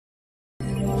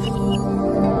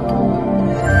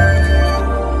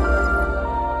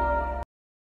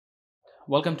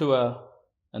Welcome to a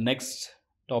next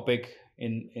topic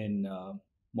in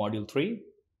Module 3,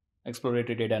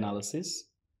 Exploratory Data Analysis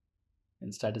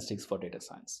in Statistics for Data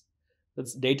Science.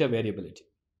 That's data variability.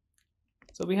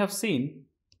 So we have seen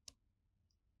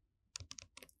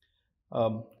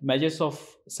measures of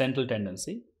central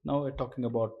tendency. Now we're talking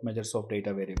about measures of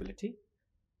data variability.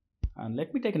 And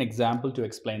let me take an example to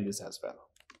explain this as well.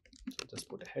 So just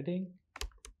put a heading,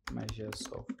 measures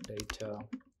of data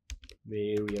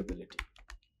variability.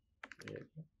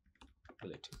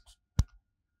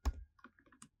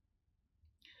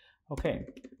 Okay,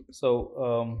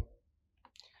 so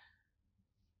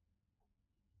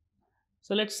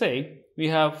let's say we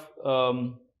have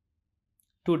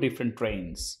two different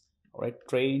trains. All right,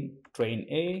 train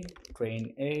A,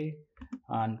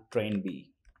 and train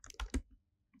B.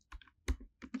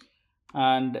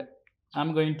 And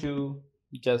I'm going to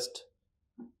just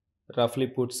roughly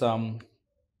put some.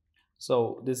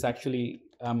 So this actually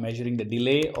I'm measuring the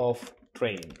delay of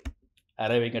train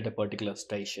arriving at a particular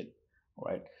station. All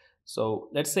right. So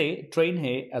let's say train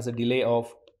A has a delay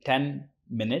of 10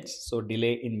 minutes. So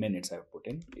delay in minutes I've put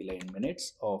in delay in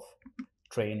minutes of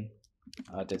train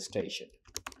at a station.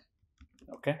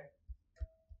 Okay.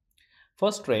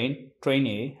 First train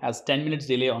A has 10 minutes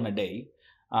delay on a day,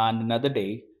 and another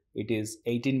day it is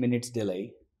 18 minutes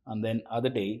delay, and then other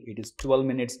day it is 12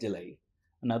 minutes delay.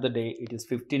 Another day it is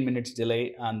 15 minutes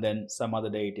delay, and then some other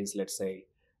day it is, let's say,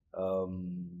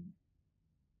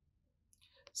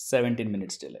 17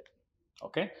 minutes delay.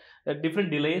 Okay, there are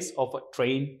different delays of a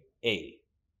train A.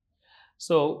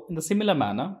 So in the similar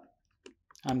manner,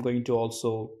 I'm going to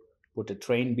also put a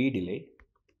train B delay.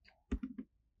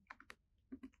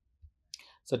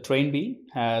 So train B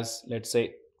has, let's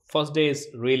say, first day is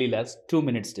really less, 2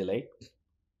 minutes delay,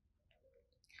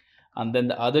 and then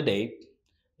the other day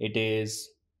it is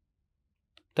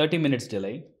 30 minutes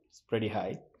delay. It's pretty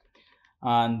high.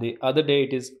 And the other day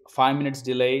it is 5 minutes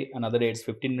delay, another day it's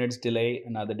 15 minutes delay,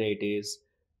 another day it is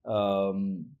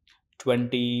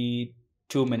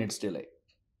 22 minutes delay.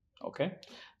 Okay,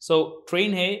 so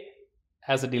train A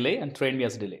has a delay and train B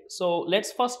has a delay. So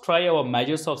let's first try our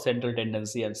measures of central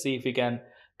tendency and see if we can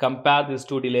compare these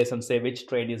two delays and say which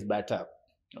train is better.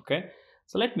 Okay,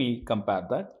 so let me compare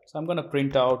that. So I'm going to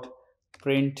print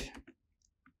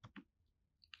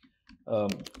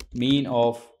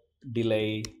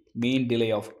mean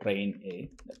delay of train A.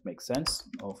 That makes sense,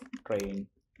 of train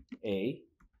A,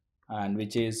 and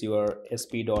which is your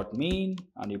sp dot mean,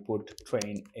 and you put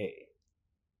train A.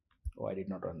 Oh, I did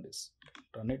not run this.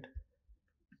 Run it,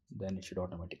 then it should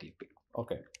automatically pick.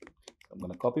 Okay, I'm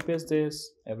going to copy paste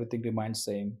this. Everything remains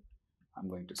same. I'm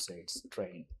going to say it's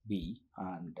train B,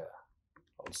 and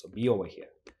also B over here.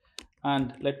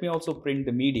 And let me also print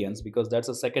the medians, because that's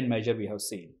the second measure we have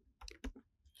seen.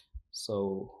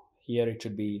 So here it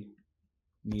should be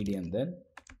median then.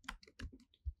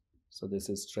 So this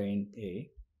is train A,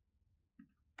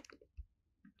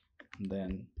 and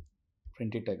then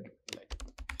print it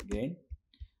again,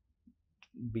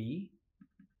 B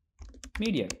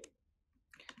median.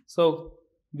 So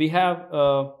we have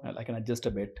I can adjust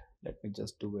a bit. Let me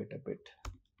just do it a bit.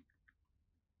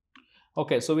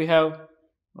 Okay, so we have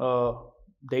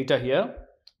data here,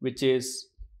 which is,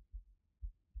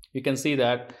 you can see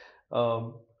that.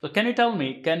 So can you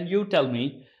tell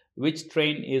me which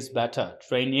train is better,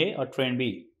 train A or train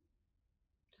B?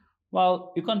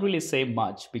 Well, you can't really say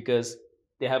much, because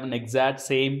they have an exact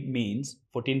same means,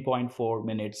 14.4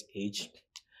 minutes each,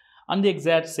 and the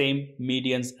exact same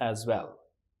medians as well.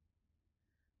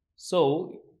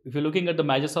 So if you're looking at the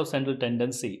measures of central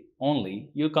tendency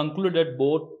only, you conclude that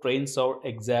both trains are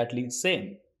exactly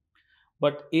same.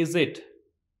 But is it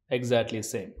exactly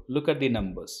same? Look at the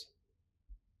numbers.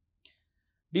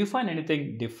 Do you find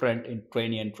anything different in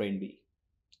train A and train B?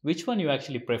 Which one you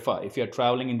actually prefer? If you're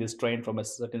traveling in this train from a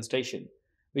certain station,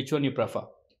 which one you prefer?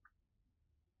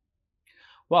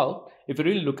 Well, if you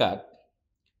really look at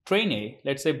train A,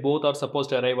 let's say both are supposed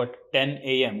to arrive at 10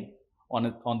 a.m.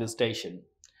 on this station.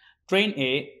 Train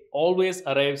A always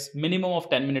arrives minimum of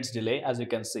 10 minutes delay, as you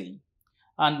can see,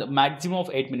 and maximum of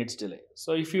 8 minutes delay.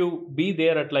 So if you be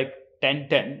there at like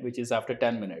 10:10, which is after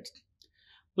 10 minutes,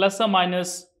 plus or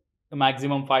minus a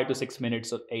maximum 5 to 6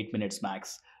 minutes or 8 minutes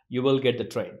max, you will get the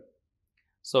train.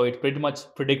 So it's pretty much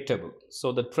predictable.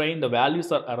 So the train, the values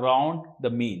are around the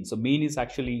mean. So mean is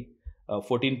actually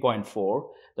 14.4.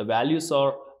 The values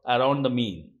are around the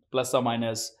mean, plus or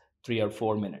minus 3 or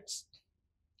 4 minutes.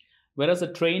 Whereas the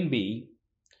train B,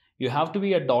 you have to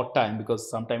be at dot time, because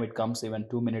sometimes it comes even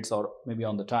 2 minutes or maybe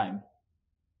on the time,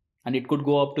 and it could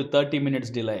go up to 30 minutes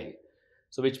delay.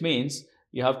 So which means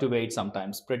you have to wait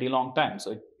sometimes pretty long time.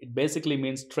 So it basically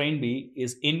means train B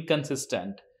is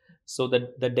inconsistent. So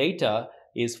that the data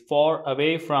is far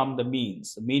away from the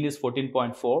means. The mean is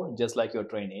 14.4, just like your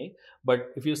train A.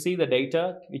 But if you see the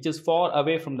data, which is far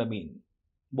away from the mean,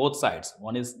 both sides.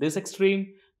 One is this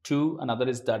extreme, two, another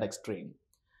is that extreme.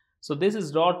 So this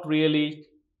is not really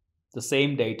the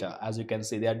same data. As you can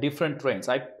see, they are different trains.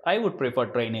 I would prefer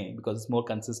train A because it's more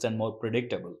consistent, more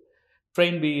predictable.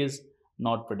 Train B is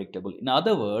not predictable. In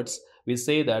other words, we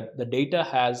say that the data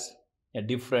has a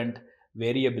different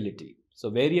variability. So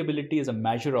variability is a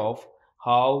measure of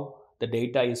how the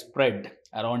data is spread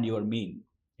around your mean.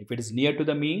 If it is near to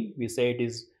the mean, we say it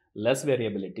is less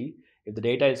variability. If the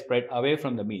data is spread away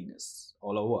from the mean, is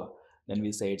all over, then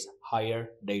we say it's higher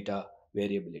data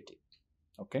variability.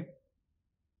 Okay.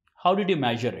 How did you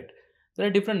measure it? There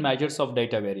are different measures of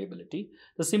data variability.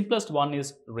 The simplest one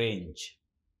is range.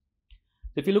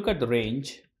 If you look at the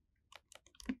range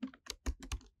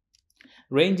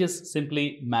is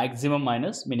simply maximum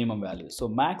minus minimum value. So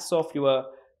max of your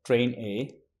train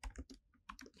A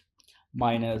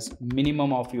minus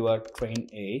minimum of your train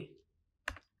A.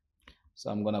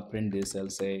 So I'm going to print this. I'll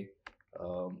say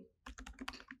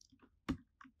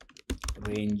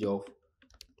range of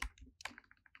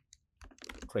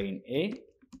train A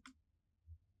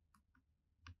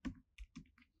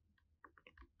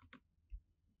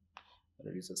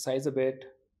reduce the size a bit.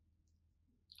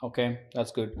 Okay,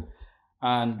 that's good.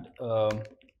 And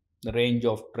the range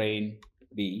of train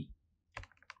B,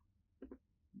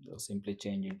 so simply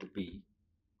change into B.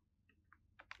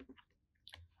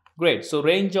 Great. So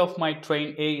range of my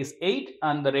train A is 8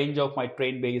 and the range of my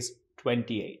train B is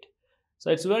 28.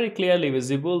 So it's very clearly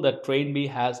visible that train B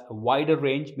has a wider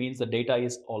range, means the data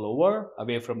is all over,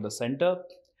 away from the center,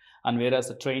 and whereas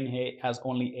the train A has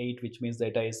only 8, which means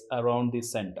data is around the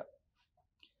center.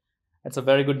 It's a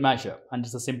very good measure and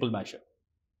it's a simple measure.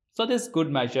 So this is good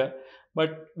measure,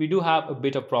 but we do have a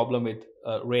bit of problem with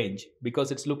range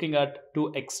because it's looking at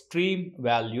two extreme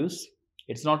values.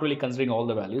 It's not really considering all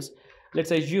the values.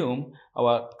 Let's assume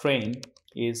our train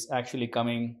is actually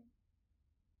coming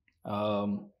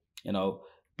 2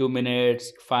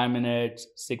 minutes, 5 minutes,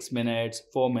 6 minutes,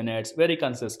 4 minutes, very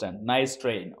consistent, nice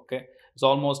train. Okay, it's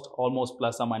almost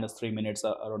plus or minus 3 minutes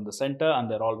around the center, and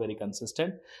they're all very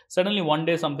consistent. Suddenly one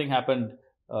day something happened,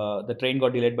 the train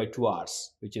got delayed by 2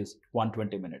 hours, which is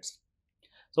 120 minutes.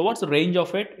 So what's the range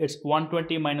of it? It's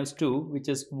 120 minus 2, which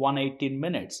is 118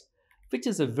 minutes, which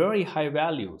is a very high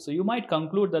value. So you might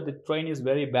conclude that the train is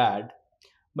very bad,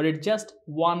 but it's just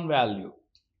one value.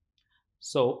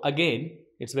 So again,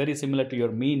 it's very similar to your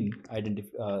mean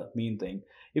mean thing.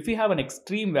 If you have an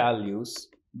extreme values,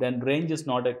 then range is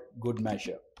not a good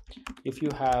measure. If you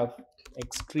have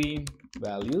extreme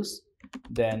values,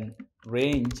 then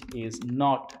range is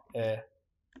not a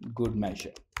good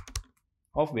measure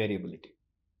of variability.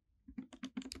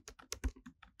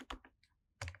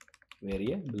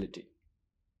 Variability.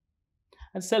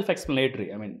 And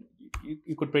self-explanatory. I mean,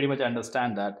 you could pretty much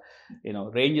understand that,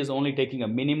 range is only taking a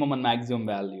minimum and maximum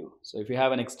value. So if you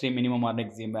have an extreme minimum or an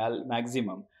extreme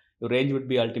maximum, your range would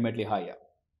be ultimately higher.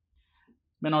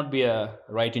 May not be a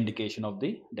right indication of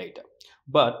the data.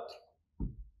 But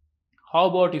how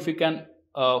about if you can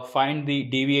find the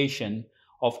deviation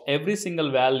of every single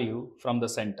value from the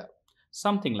center?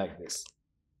 Something like this.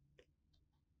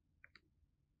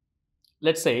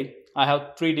 Let's say I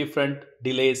have 3 different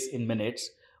delays in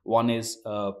minutes. One is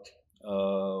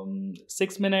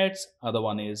 6 minutes, other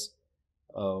one is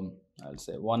I'll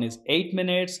say one is 8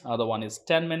 minutes, other one is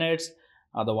 10 minutes,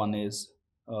 other one is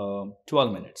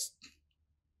 12 minutes.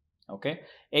 Okay,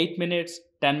 8 minutes,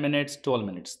 10 minutes, 12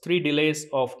 minutes, 3 delays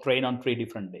of train on 3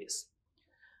 different days.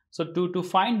 So to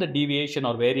find the deviation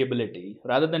or variability,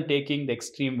 rather than taking the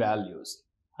extreme values,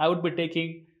 I would be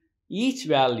taking each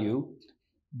value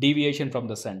deviation from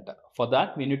the center. For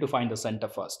that, we need to find the center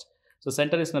first. So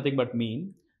center is nothing but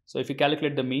mean. So if you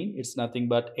calculate the mean, it's nothing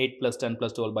but 8 plus 10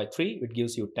 plus 12 by 3, it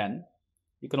gives you 10.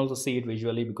 You can also see it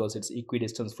visually because it's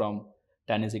equidistance from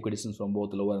 10 is equidistance from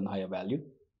both lower and higher value.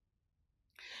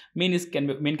 Mean can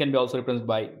be also represented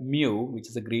by mu, which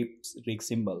is a Greek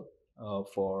symbol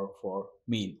for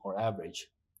mean or average.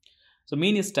 So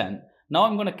mean is 10. Now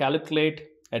I'm going to calculate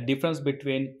a difference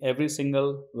between every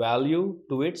single value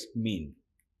to its mean.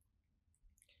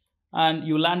 And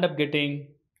you'll end up getting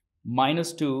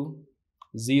 -2,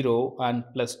 0, and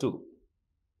 +2.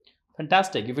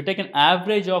 Fantastic. If you take an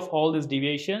average of all these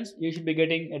deviations, you should be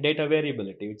getting a data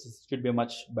variability, which should be a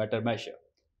much better measure.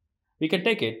 We can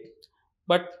take it,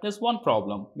 but there's one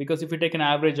problem, because if you take an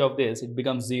average of this, it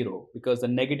becomes 0, because the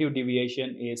negative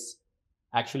deviation is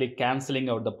actually cancelling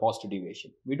out the positive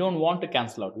deviation. We don't want to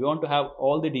cancel out. We want to have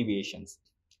all the deviations.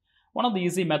 One of the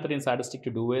easy method in statistic to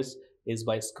do is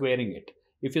by squaring it.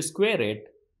 If you square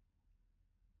it,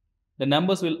 the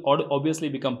numbers will obviously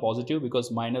become positive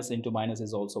because minus into minus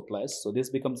is also plus. So this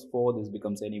becomes 4, this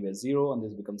becomes anyway 0, and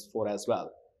this becomes 4 as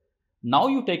well. Now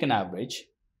you take an average.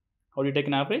 How do you take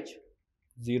an average?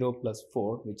 0 plus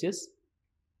 4, which is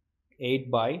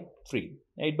 8 by 3.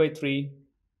 8 by 3,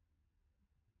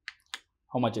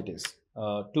 how much it is?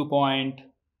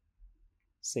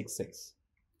 2.66.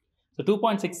 So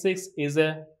 2.66 is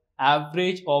a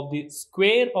average of the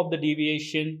square of the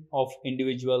deviation of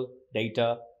individual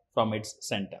data from its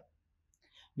center.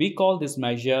 We call this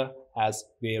measure as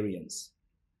variance.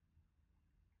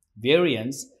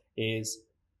 Variance is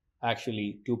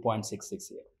actually 2.66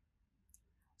 here.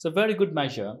 It's a very good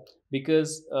measure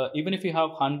because even if you have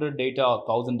 100 data or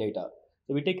 1000 data,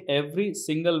 so we take every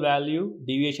single value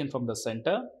deviation from the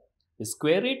center, we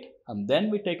square it, and then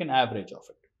we take an average of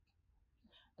it.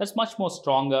 That's much more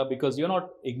stronger because you're not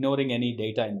ignoring any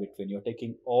data in between. You're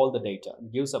taking all the data.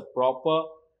 It gives a proper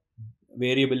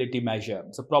variability measure.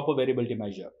 It's a proper variability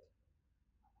measure.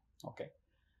 Okay.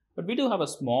 But we do have a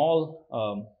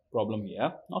small problem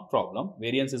here. Not problem.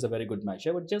 Variance is a very good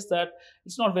measure, but just that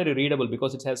it's not very readable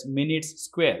because it has minutes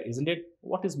square, isn't it?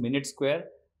 What is minute square?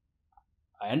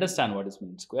 I understand what is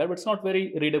minute square, but it's not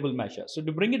very readable measure. So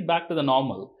to bring it back to the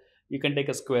normal, you can take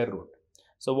a square root.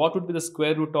 So what would be the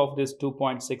square root of this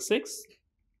 2.66?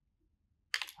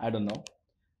 I don't know.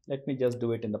 Let me just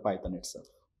do it in the Python itself.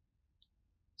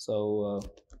 So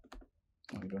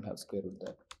we don't have square root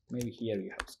there. Maybe here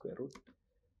you have square root.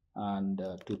 And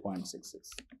 2.66.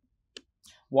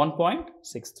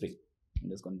 1.63. I'm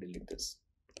just going to delete this.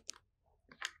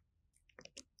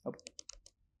 Oh.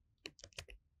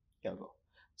 Here we go.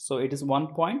 So it is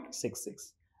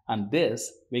 1.66. And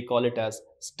this, we call it as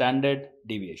standard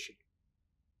deviation.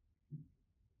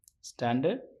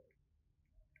 Standard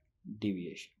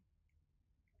deviation.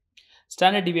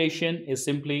 Standard deviation is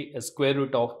simply a square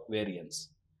root of variance.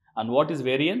 And what is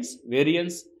variance?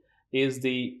 Variance is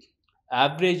the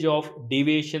average of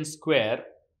deviation square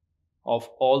of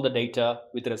all the data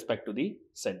with respect to the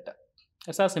center.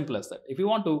 It's as simple as that. If you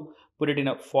want to put it in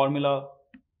a formula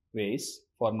ways,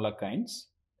 formula kinds,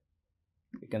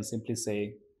 you can simply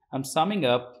say, I'm summing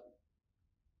up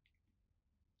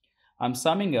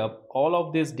all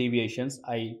of these deviations.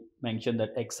 I mentioned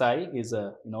that xi is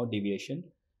a deviation.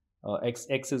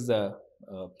 X is a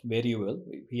variable.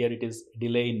 Here it is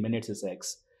delay in minutes is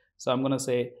x. So I'm going to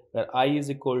say that I is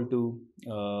equal to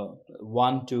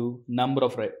 1 to number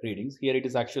of readings. Here it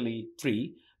is actually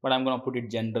 3, but I'm going to put it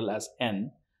general as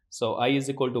n. So I is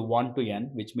equal to 1 to n,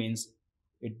 which means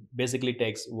it basically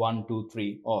takes 1, 2,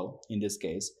 3 all in this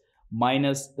case,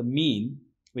 minus the mean,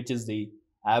 which is the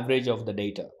average of the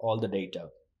data, all the data.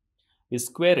 We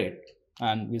square it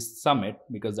and we sum it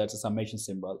because that's a summation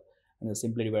symbol, and then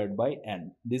simply divided by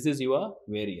n. This is your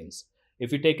variance.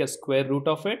 If you take a square root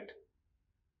of it,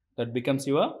 that becomes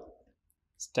your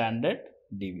standard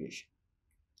deviation.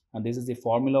 And this is the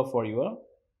formula for your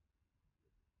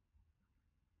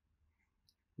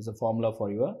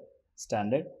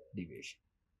standard deviation.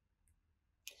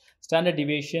 Standard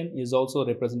deviation is also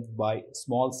represented by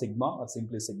small sigma or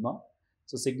simply sigma.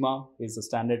 So sigma is a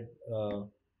standard,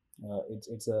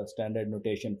 it's a standard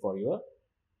notation for your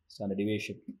standard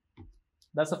deviation.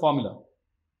 That's the formula.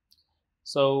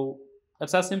 So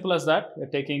it's as simple as that. We're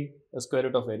taking a square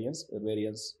root of variance. The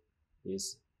variance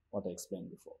is what I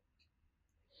explained before.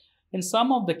 In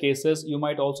some of the cases, you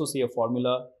might also see a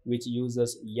formula which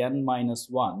uses n minus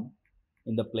 1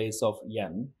 in the place of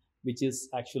n, which is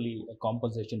actually a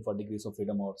compensation for degrees of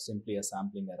freedom or simply a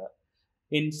sampling error.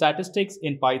 In statistics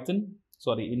in Python,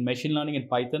 in machine learning in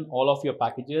Python, all of your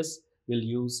packages will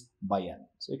use by n.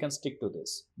 So you can stick to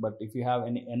this. But if you have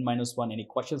any n minus 1, any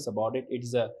questions about it, it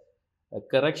is a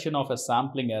correction of a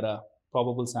sampling error,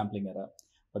 probable sampling error,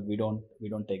 but we don't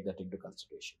take that into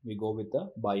consideration. We go with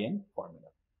the by n formula.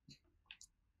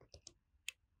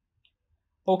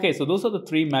 Okay, so those are the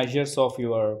three measures of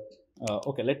your.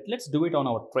 Okay, let's do it on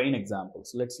our train example.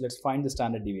 So let's find the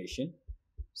standard deviation.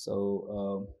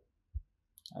 So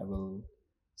I will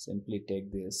simply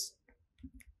take this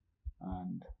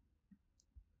and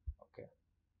okay,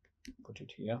 put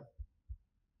it here.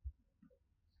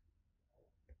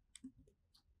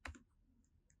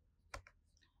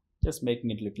 Just making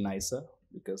it look nicer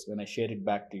because when I share it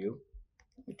back to you,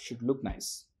 it should look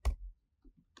nice.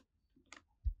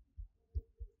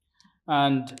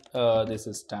 And this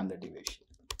is standard deviation.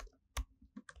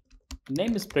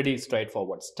 name is pretty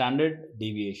straightforward. Standard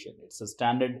deviation. It's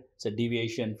a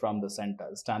deviation from the center,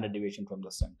 standard deviation from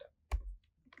the center.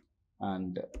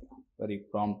 And very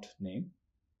prompt name.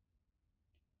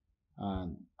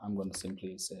 And I'm going to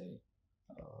simply say,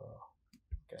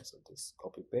 okay, so this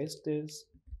copy paste this,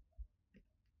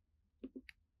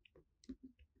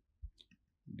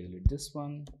 delete this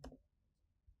one.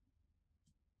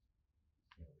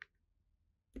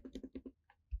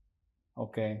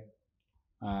 Okay,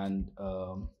 and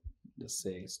just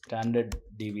say standard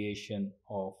deviation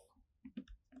of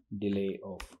delay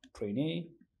of train A,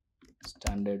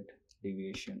 standard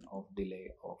deviation of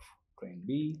delay of train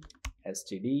B,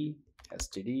 STD,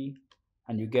 STD,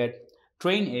 and you get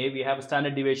train A. We have a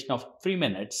standard deviation of 3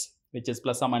 minutes, which is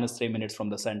plus or minus 3 minutes from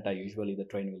the center. Usually the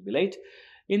train will be late.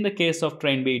 In the case of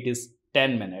train B, it is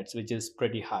 10 minutes, which is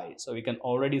pretty high. So we can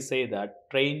already say that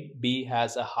train B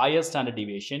has a higher standard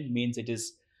deviation, means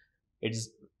it's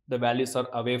the values are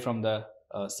away from the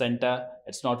center.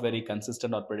 It's not very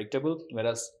consistent or predictable,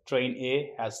 whereas train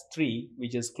A has 3,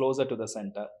 which is closer to the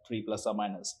center, 3 plus or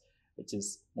minus, which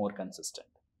is more consistent.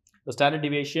 The standard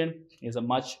deviation is a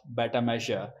much better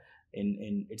measure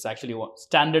it's actually a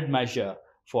standard measure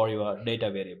for your data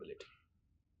variability.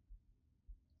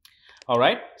 All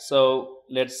right, so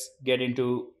let's get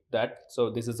into that. So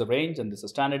this is the range and this is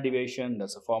standard deviation.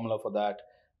 There's a formula for that.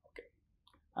 Okay,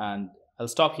 and I'll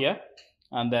stop here,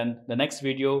 and then the next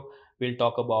video we'll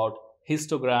talk about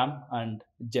histogram and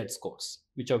Z scores,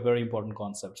 which are very important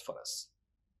concepts for us.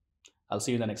 I'll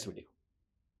see you in the next video.